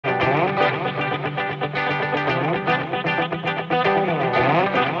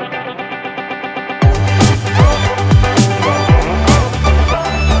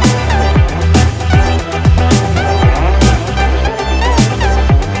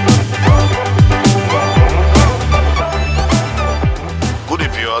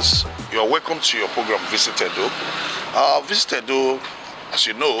to your program Visit Edo. Visit Edo, as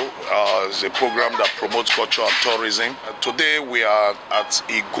you know, is a program that promotes culture and tourism. Today we are at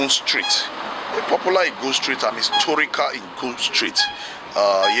Igun Street, a popular Igun Street and historical Igun Street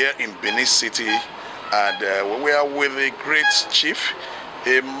here in Benin City. And we are with a great chief,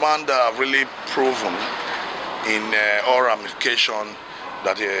 a man that have really proven in all ramification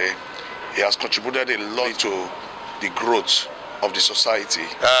that he has contributed a lot to the growth of the society.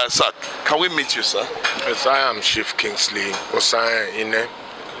 Sir, can we meet you, sir? Yes, I am Chief Kingsley Inneh,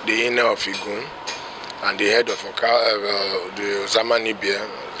 the Inneh of Igun, and the head of the Ozamanibia,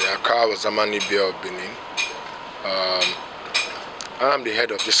 the Aka Ozamanibia of Benin. I am the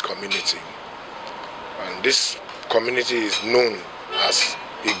head of this community, and this community is known as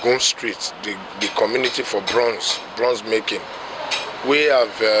Igun Street, the community for bronze making. We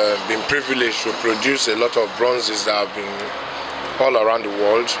have been privileged to produce a lot of bronzes that have been all around the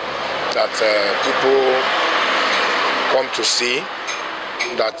world, that people come to see,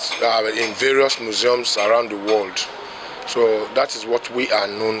 that are in various museums around the world. So that is what we are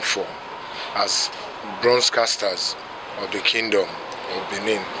known for as bronze casters of the kingdom of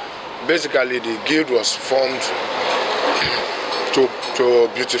Benin. Basically, the guild was formed to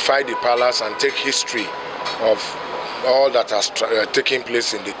beautify the palace and take history of all that has taken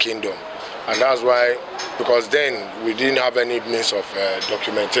place in the kingdom. And that's why, because then we didn't have any means of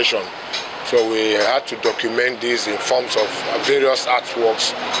documentation, so we had to document this in forms of various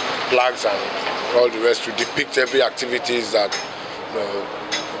artworks, flags and all the rest to depict every activities that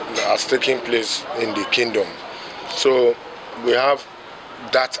has taken place in the kingdom. So we have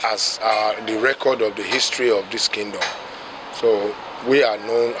that as the record of the history of this kingdom. So we are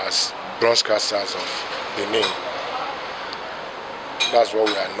known as bronze casters of Benin. That's what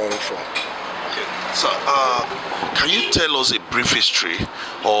we are known for. Okay. So, can you tell us a brief history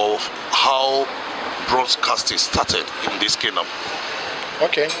of how bronze casting started in this kingdom?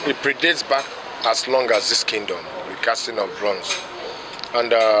 Okay, it predates back as long as this kingdom, the casting of bronze.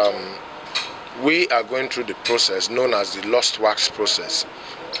 And we are going through the process known as the lost wax process.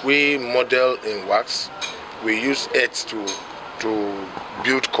 We model in wax, we use earth to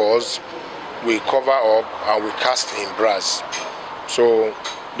build cores, we cover up and we cast in brass. So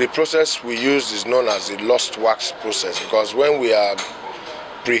the process we use is known as the lost wax process, because when we are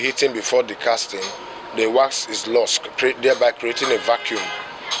preheating before the casting, the wax is lost, thereby creating a vacuum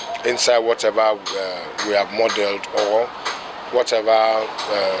inside whatever we have modeled or whatever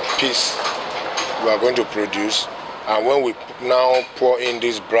piece we are going to produce. And when we now pour in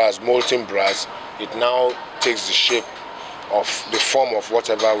this brass, molten brass, it now takes the shape of the form of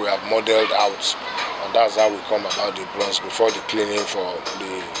whatever we have modeled out. And that's how we come about the bronze before the cleaning for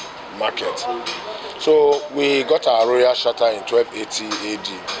the market. So we got our royal shutter in 1280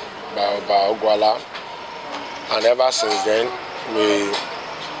 AD by Ogwala, and ever since then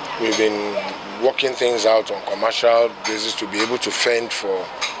we've been working things out on commercial basis to be able to fend for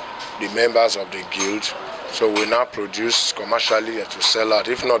the members of the guild. So we now produce commercially to sell out.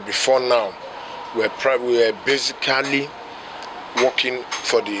 If not before now, we're basically working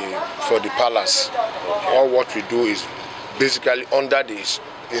for the palace. All what we do is basically under the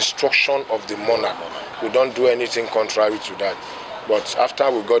instruction of the monarch. We don't do anything contrary to that. But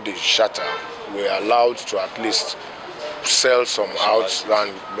after we got the shutter, we are allowed to at least sell some out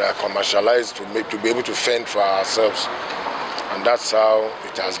and commercialize to be able to fend for ourselves. And that's how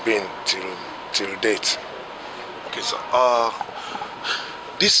it has been till date. Okay, so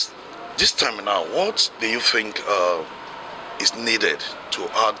this time now, what do you think is needed to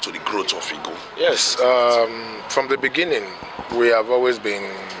add to the growth of Igun? Yes, from the beginning, we have always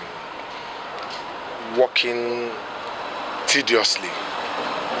been working tediously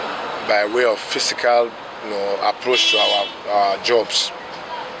by way of physical, approach to our jobs,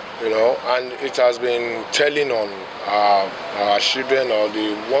 and it has been telling on our children or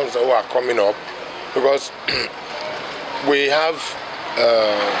the ones who are coming up, because we have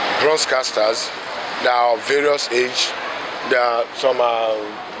bronze casters that are of various age. Some are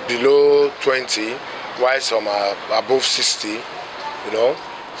below 20, while some are above 60,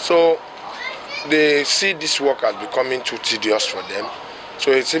 So they see this work as becoming too tedious for them.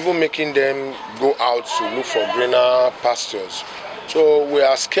 So it's even making them go out to look for greener pastures. So we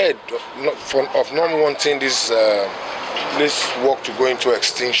are scared of not wanting this work to go into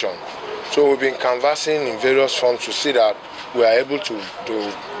extinction. So we've been canvassing in various forms to see that we are able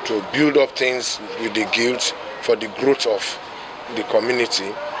to build up things with the guilds for the growth of the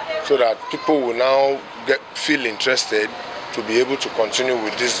community, so that people will now feel interested to be able to continue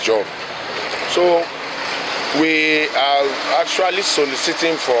with this job. So we are actually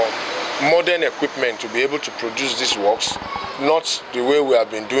soliciting for modern equipment to be able to produce these works, not the way we have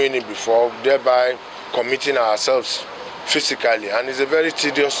been doing it before, thereby committing ourselves physically. And it's a very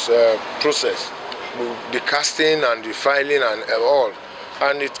tedious process, the casting and the filing and all,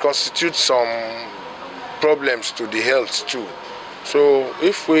 and it constitutes some problems to the health too. So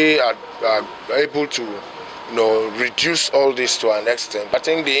if we are able to reduce all this to an extent, I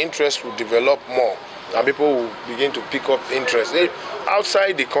think the interest will develop more and people will begin to pick up interest.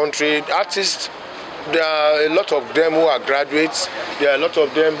 Outside the country, artists, there are a lot of them who are graduates, there are a lot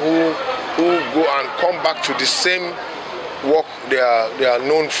of them who go and come back to the same work they are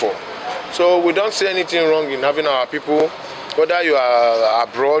known for. So we don't see anything wrong in having our people, whether you are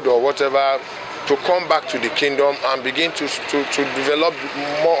abroad or whatever, to come back to the kingdom and begin to develop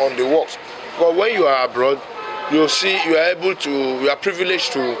more on the works. But when you are abroad, you see you are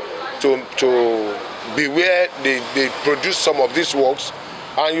privileged to be where they produce some of these works,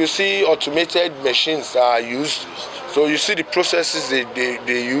 and you see automated machines are used. So you see the processes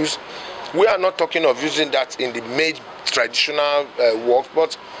they use. We are not talking of using that in the made traditional works,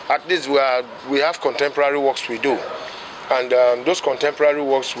 but at least we have contemporary works we do, and those contemporary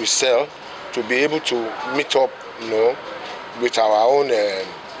works we sell to be able to meet up, with our own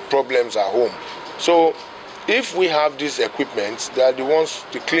problems at home. So if we have these equipment, they are the ones,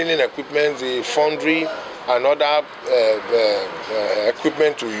 the cleaning equipment, the foundry, and other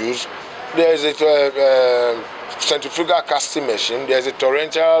equipment to use. There is a centrifugal casting machine. There is a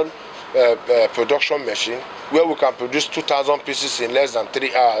torrential production machine where we can produce 2,000 pieces in less than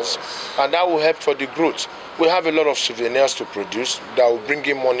 3 hours, and that will help for the growth. We have a lot of souvenirs to produce that will bring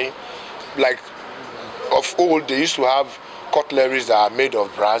in money. Like of old, they used to have cutleries that are made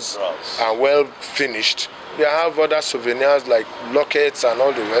of brass and well finished. They have other souvenirs like lockets and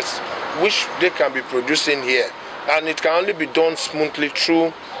all the rest, which they can be producing here, and it can only be done smoothly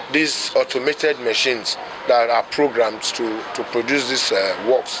through these automated machines that are programmed to produce these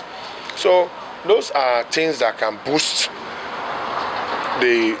works. So those are things that can boost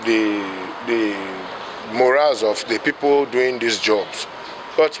the morals of the people doing these jobs.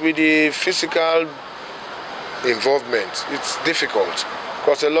 But with the physical involvement, it's difficult,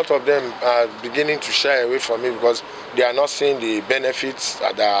 because a lot of them are beginning to shy away from it because they are not seeing the benefits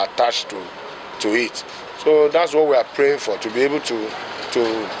that are attached to it. So that's what we are praying for, to be able to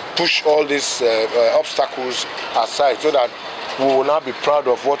push all these obstacles aside, so that we will now be proud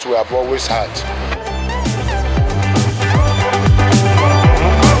of what we have always had.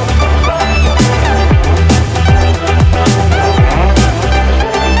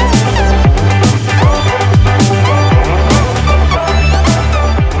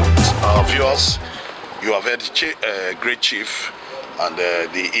 You have heard the great chief and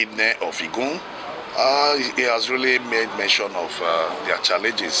the Inneh of Igun. He has really made mention of their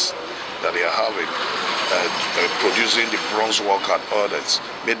challenges that they are having, producing the bronze work and others.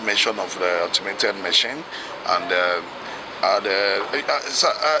 Made mention of the automated machine, and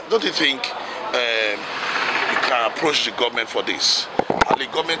don't you think you can approach the government for this? And the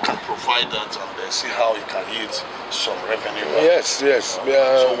government can provide that and see how it can yield some revenue. Yes.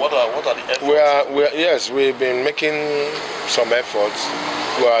 So what are the efforts? Yes, we've been making some efforts.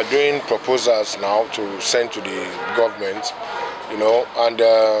 We are doing proposals now to send to the government, and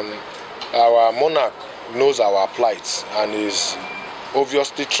our monarch knows our plight and is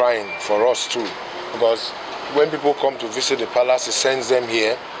obviously trying for us too, because when people come to visit the palace, he sends them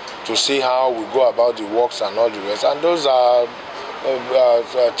here to see how we go about the works and all the rest, and those are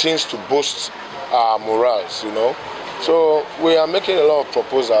things to boost our morals, So we are making a lot of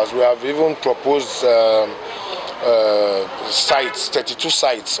proposals. We have even proposed sites, 32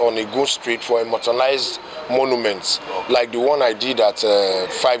 sites on Igun Street for immortalized monuments, like the one I did at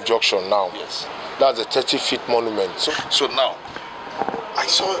 5 Junction now. Yes. That's a 30-feet monument. So now, I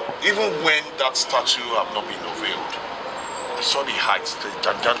saw, even when that statue have not been unveiled, I saw the height, the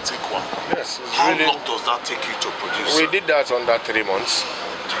gigantic one. Yes. How long does that take you to produce? We did that under 3 months.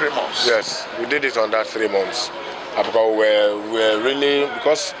 3 months? Yes, we did it under 3 months. Because we're really,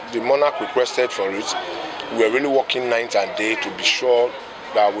 because the monarch requested for it, we're really working night and day to be sure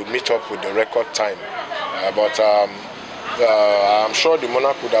that we meet up with the record time. But I'm sure the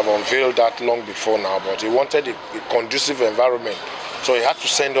monarch would have unveiled that long before now, but he wanted a conducive environment. So he had to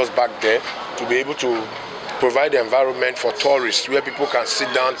send us back there to be able to provide the environment for tourists, where people can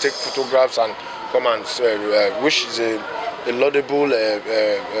sit down, take photographs, and come and which is a laudable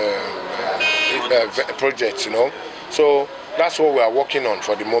project, So that's what we are working on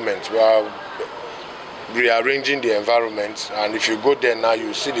for the moment. We are rearranging the environment, and if you go there now,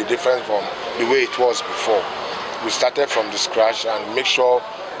 you see the difference from the way it was before. We started from the scratch and make sure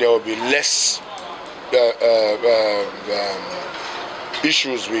there will be less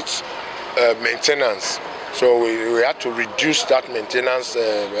issues with maintenance. So we had to reduce that maintenance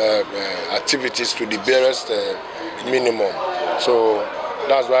activities to the barest minimum. So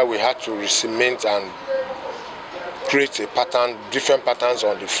that's why we had to re-cement and create a pattern, different patterns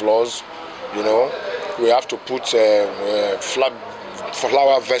on the floors. You know, we have to put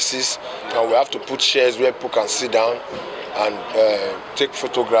flower vases, and we have to put chairs where people can sit down and take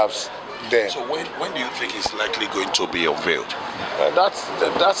photographs there. So when do you think it's likely going to be unveiled?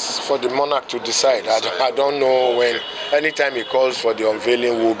 That's for the monarch to decide. I don't know when. Anytime he calls for the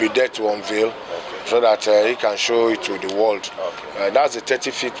unveiling, we'll be there to unveil, so that he can show it to the world. That's a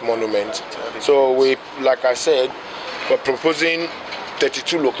 30-feet monument. So we, like I said, we're proposing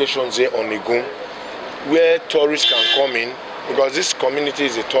 32 locations here on Igun, where tourists can come in, because this community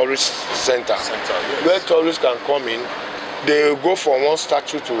is a tourist center. Yes. Where tourists can come in, they go from one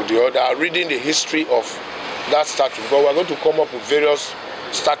statue to the other, reading the history of that statue. But we're going to come up with various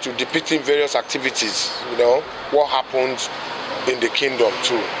statues depicting various activities, you know, what happened in the kingdom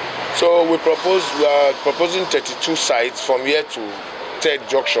too. So we are proposing 32 sites from here to 3rd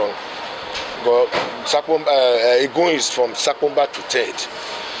Junction. But Igun is from Sakumba to 3rd.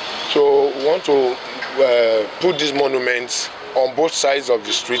 So we want to put these monuments on both sides of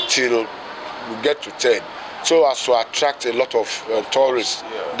the street till we get to 3rd, so as to attract a lot of tourists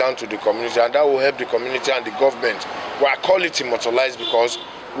down to the community, and that will help the community and the government. Well, I call it immortalized because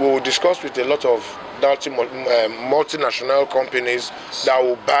we will discuss with a lot of multinational companies that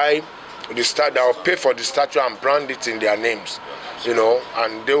will buy the statue, that will pay for the statue and brand it in their names, you know,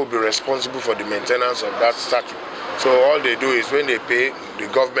 and they will be responsible for the maintenance of that statue. So all they do is when they pay, the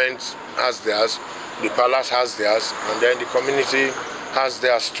government has theirs, the palace has theirs, and then the community has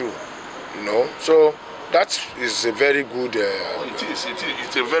theirs too, you know. So that is a very good.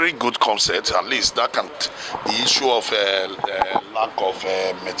 It's a very good concept. At least that can, the issue of lack of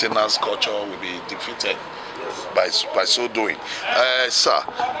maintenance culture will be defeated by so doing. Sir,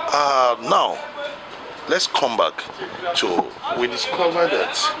 now let's come back to, we discovered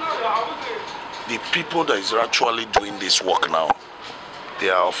that the people that is actually doing this work now, they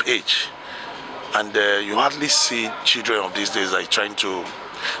are of age, and you hardly see children of these days like trying to.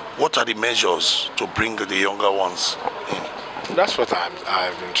 What are the measures to bring the younger ones in? That's what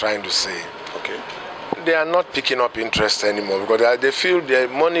I've been trying to say. Okay. They are not picking up interest anymore because they feel their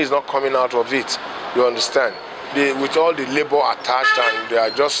money is not coming out of it. You understand? With all the labor attached, and they are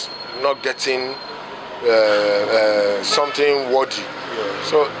just not getting something worthy. Yeah.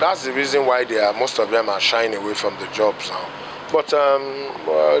 So that's the reason why most of them are shying away from the jobs now. But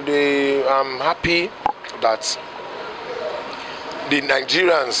I'm happy that the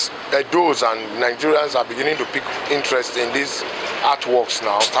Nigerians, those and Nigerians are beginning to pick interest in these artworks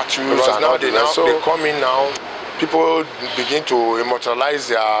now, statues, because and now they come in now. People begin to immortalize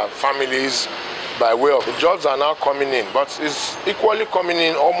their families by way of the jobs are now coming in, but it's equally coming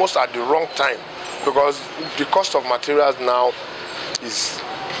in almost at the wrong time because the cost of materials now is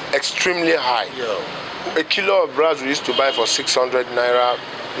extremely high. Yeah. A kilo of brass we used to buy for 600 naira,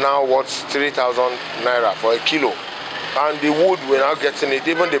 now what's 3,000 naira for a kilo. And the wood, we're now getting it.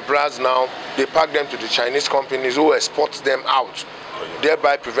 Even the brass now, they pack them to the Chinese companies who export them out,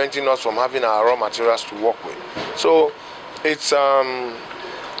 thereby preventing us from having our raw materials to work with. So it's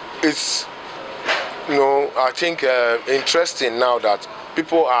you know, I think interesting now that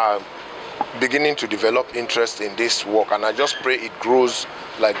people are beginning to develop interest in this work, and I just pray it grows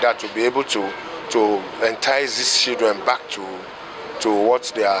like that to be able to entice these children back to what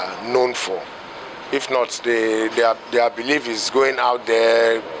they are known for. If not, their belief is going out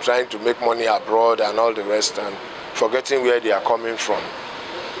there, trying to make money abroad and all the rest, and forgetting where they are coming from.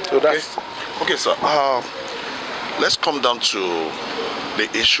 So that's okay, sir. Let's come down to the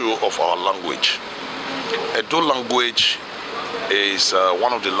issue of our language. Edo language is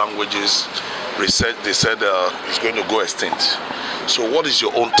one of the languages they said is going to go extinct. So what is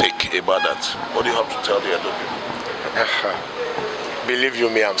your own take about that? What do you have to tell the Edo people? Believe you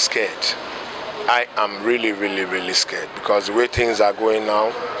me, I'm scared. I am really, really, really scared because the way things are going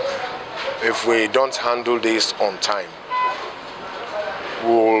now, if we don't handle this on time,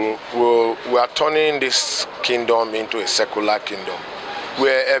 we are turning this kingdom into a secular kingdom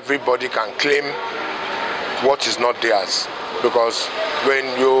where everybody can claim what is not theirs. Because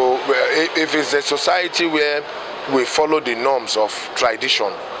if it's a society where we follow the norms of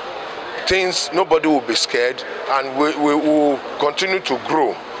tradition, nobody will be scared, and we will continue to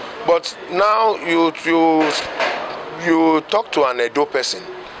grow. But now you talk to an Edo person,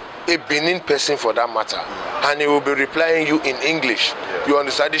 a Benin person for that matter, and he will be replying you in English. Yeah. You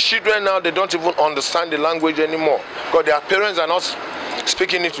understand? The children now, they don't even understand the language anymore because their parents are not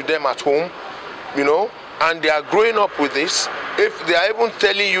speaking it to them at home, you know, and they are growing up with this. If they are even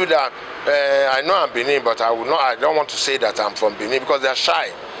telling you that, I know I'm Benin, but I don't want to say that I'm from Benin because they are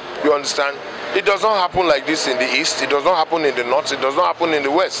shy. You understand? It does not happen like this in the East. It does not happen in the North. It does not happen in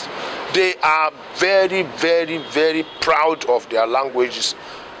the West. They are very, very, very proud of their languages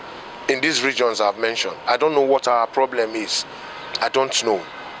in these regions I've mentioned. I don't know what our problem is. I don't know.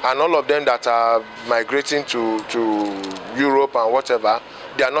 And all of them that are migrating to Europe and whatever,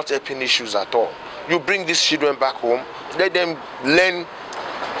 they are not helping issues at all. You bring these children back home, let them learn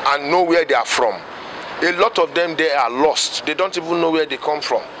and know where they are from. A lot of them, they are lost. They don't even know where they come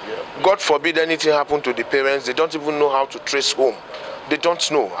from. Yeah. God forbid anything happen to the parents. They don't even know how to trace home. They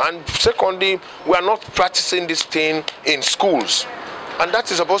don't know. And secondly, we are not practicing this thing in schools. And that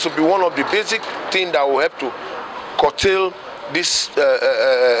is supposed to be one of the basic things that will help to curtail this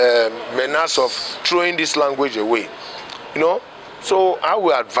menace of throwing this language away. You know? So I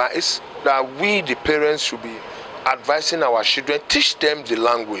will advise that we, the parents, should be advising our children, teach them the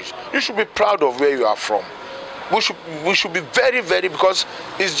language. You should be proud of where you are from. We should be very, very, because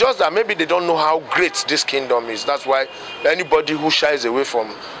it's just that maybe they don't know how great this kingdom is. That's why anybody who shies away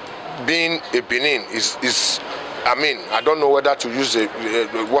from being a Benin is I mean, I don't know whether to use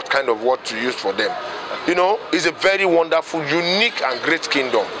what kind of word to use for them. You know, it's a very wonderful, unique and great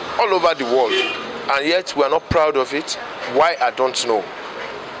kingdom all over the world. And yet we are not proud of it. Why? I don't know.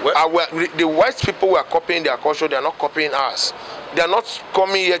 The white people who are copying their culture, they are not copying us. They are not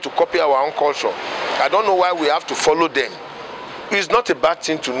coming here to copy our own culture. I don't know why we have to follow them. It's not a bad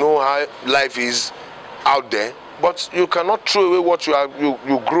thing to know how life is out there, but you cannot throw away what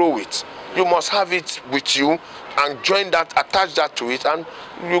you grow with. You must have it with you and join that, attach that to it, and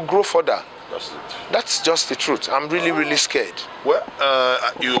you grow further. That's just the truth. I'm really, really scared. Well,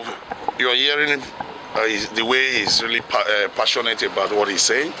 you're hearing the way he's really passionate about what he's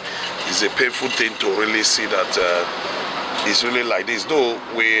saying. It's a painful thing to really see that it's really like this. Though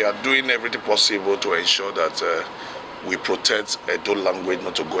we are doing everything possible to ensure that we protect Edo language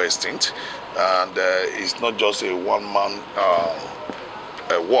not to go extinct. And it's not just a one-man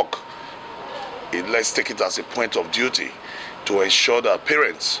work. Let's take it as a point of duty to ensure that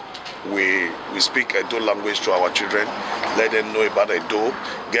parents, we speak Edo language to our children, let them know about Edo,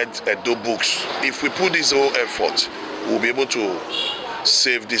 get Edo books. If we put this whole effort, we'll be able to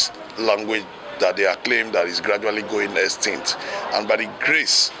save this language that they are claiming that is gradually going extinct. And by the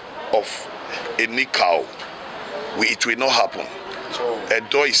grace of a Nikau, it will not happen.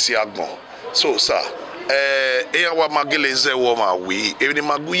 Edo is Siagon. So, sir, ewa mageleze woma we even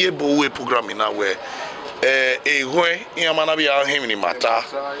maguye bowe program ina we ehwe yamana be ahim ni mata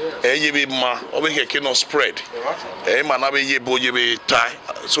yebe ma obekeke no spread mana be yebo yebe tai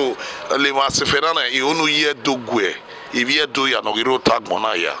so le ma se fena e onu ye dogwe ibi edo ya no giro tag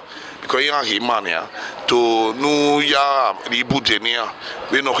mona ya because ya himania to nu ya ribudenia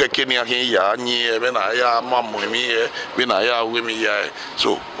we no keke ni ahin ya nyi be na ya mamomi e be na ya wemi ya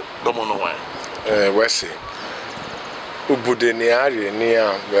so don't know why. Wesi ubude ni ari ni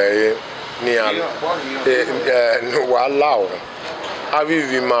a we ni a wa lao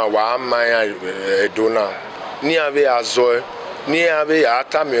avivi ma wa maya edona ni ave azo ni ave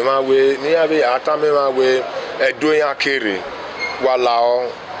ata me ma we ni ave ata me ma we edo ya kere wa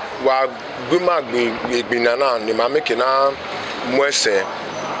lao wa gbima gbina na ni ma make na mwese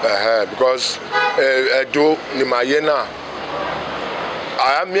because edo ni ma ye na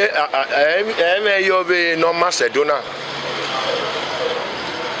I am a no Macedona.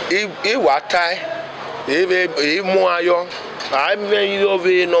 If what I if Moayo, I may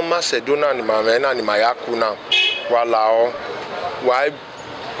you no Macedona and my man and my Akuna. Walao, why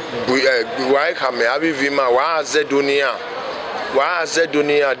come every Vima? Why Zedonia? Why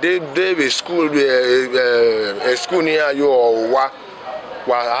Zedonia? They school a school near you or what?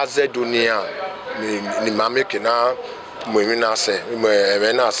 Why Zedonia? Ni mamekina. We have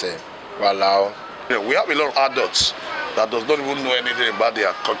a lot of adults that does not even know anything about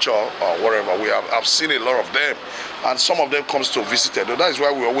their culture or whatever. I've seen a lot of them, and some of them comes to visit. That is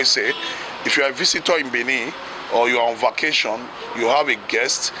why we always say, if you are a visitor in Benin or you are on vacation, you have a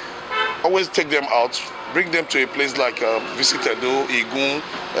guest, always take them out, bring them to a place like Visit Edo, Igun.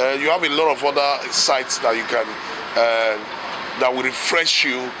 You have a lot of other sites that you can that will refresh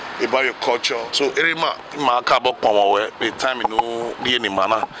you about your culture. So erema makabo pomowe the time no die ni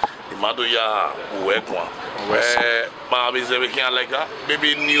mana the mado ya uwekwa ma be ze can like that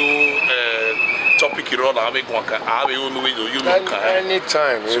maybe new topic you na make one can have you know you know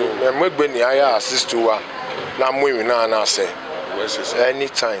anytime so mwegbe ni aya assist wa na mwe na say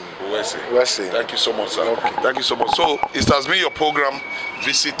Anytime. Thank you so much, sir. Okay. Thank you so much. So it has been your program,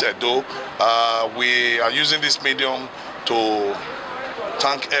 Visit Edo. We are using this medium to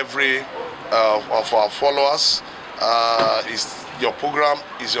thank every of our followers. Your program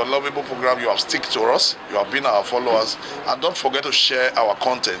is your lovable program. You have stick to us. You have been our followers. And don't forget to share our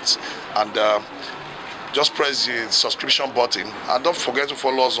content. And just press the subscription button. And don't forget to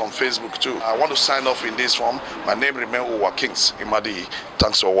follow us on Facebook too. I want to sign off in this form. My name remains Uwa Kings Imadi.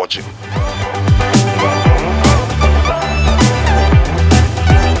 Thanks for watching.